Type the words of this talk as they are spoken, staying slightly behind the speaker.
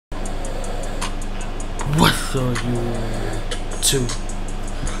What's up, YouTube?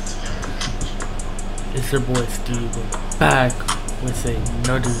 It's your boy Steve back with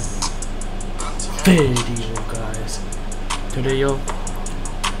another video, guys. Today, yo,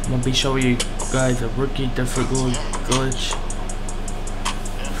 I'm gonna be showing you guys a rookie difficulty glitch,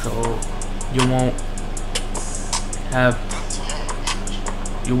 so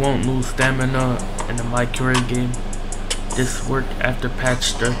you won't lose stamina in the Mycareer game. This worked after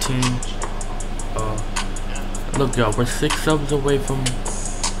patch 13. Look, y'all, we're 6 subs away from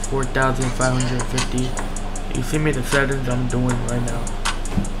 4,550. You see me the settings I'm doing right now.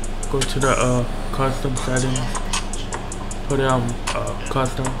 Go to the custom settings, put it on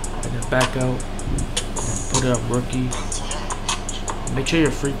custom, and then back out, and put it on rookie. Make sure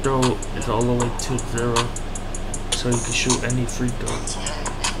your free throw is all the way to 0, so you can shoot any free throw.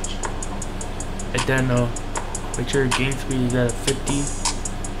 And then make sure your game speed is at 50,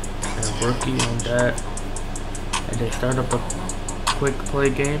 and rookie on that. And then start up a quick play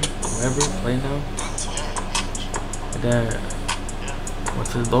game, whatever, play now. And then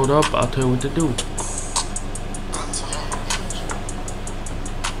once it load up, I'll tell you what to do.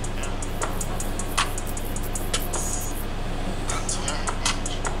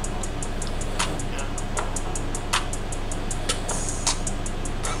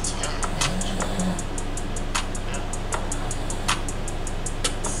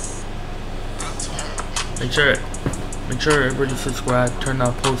 Make sure everybody subscribe, turn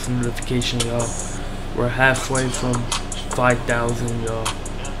on post notification, y'all. We're halfway from 5,000, y'all.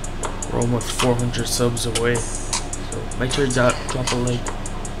 We're almost 400 subs away. So make sure you drop a like,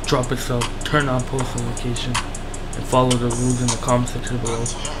 drop a sub, turn on post notification, and follow the rules in the comment section below.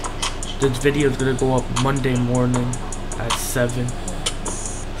 This video is gonna go up Monday morning at 7.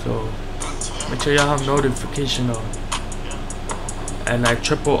 So make sure y'all have notification on. And I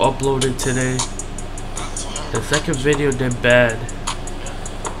triple uploaded today. The second video did bad.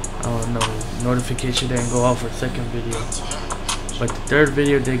 I don't know, notification didn't go off for the second video. But the third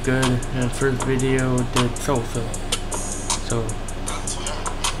video did good, and the first video did so-so. So,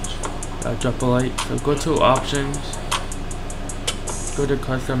 I'll drop a like. So go to options, go to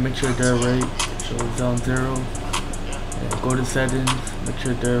custom, make sure they're right, so it's on 0. And go to settings, make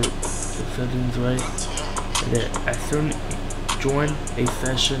sure the settings right. And then as soon join a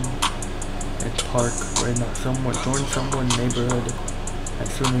session and park right now. Join someone neighborhood. As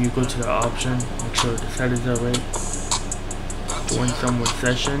soon as you go to the option, make sure the settings are right. Join someone's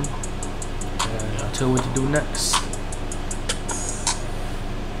session, and I'll tell you what to do next.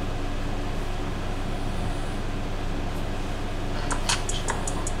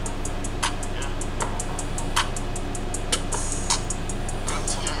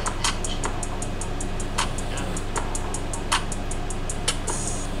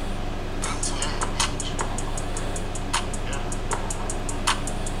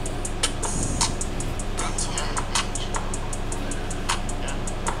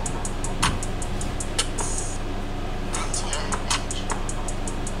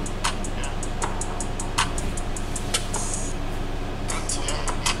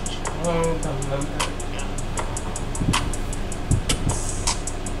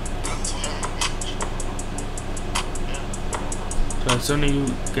 So as soon as you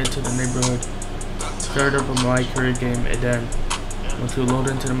get to the neighborhood, start up a Mycareer game, and then once you load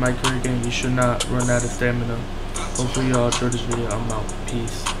into the Mycareer game, you should not run out of stamina. Hopefully y'all enjoyed this video. I'm out.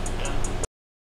 Peace.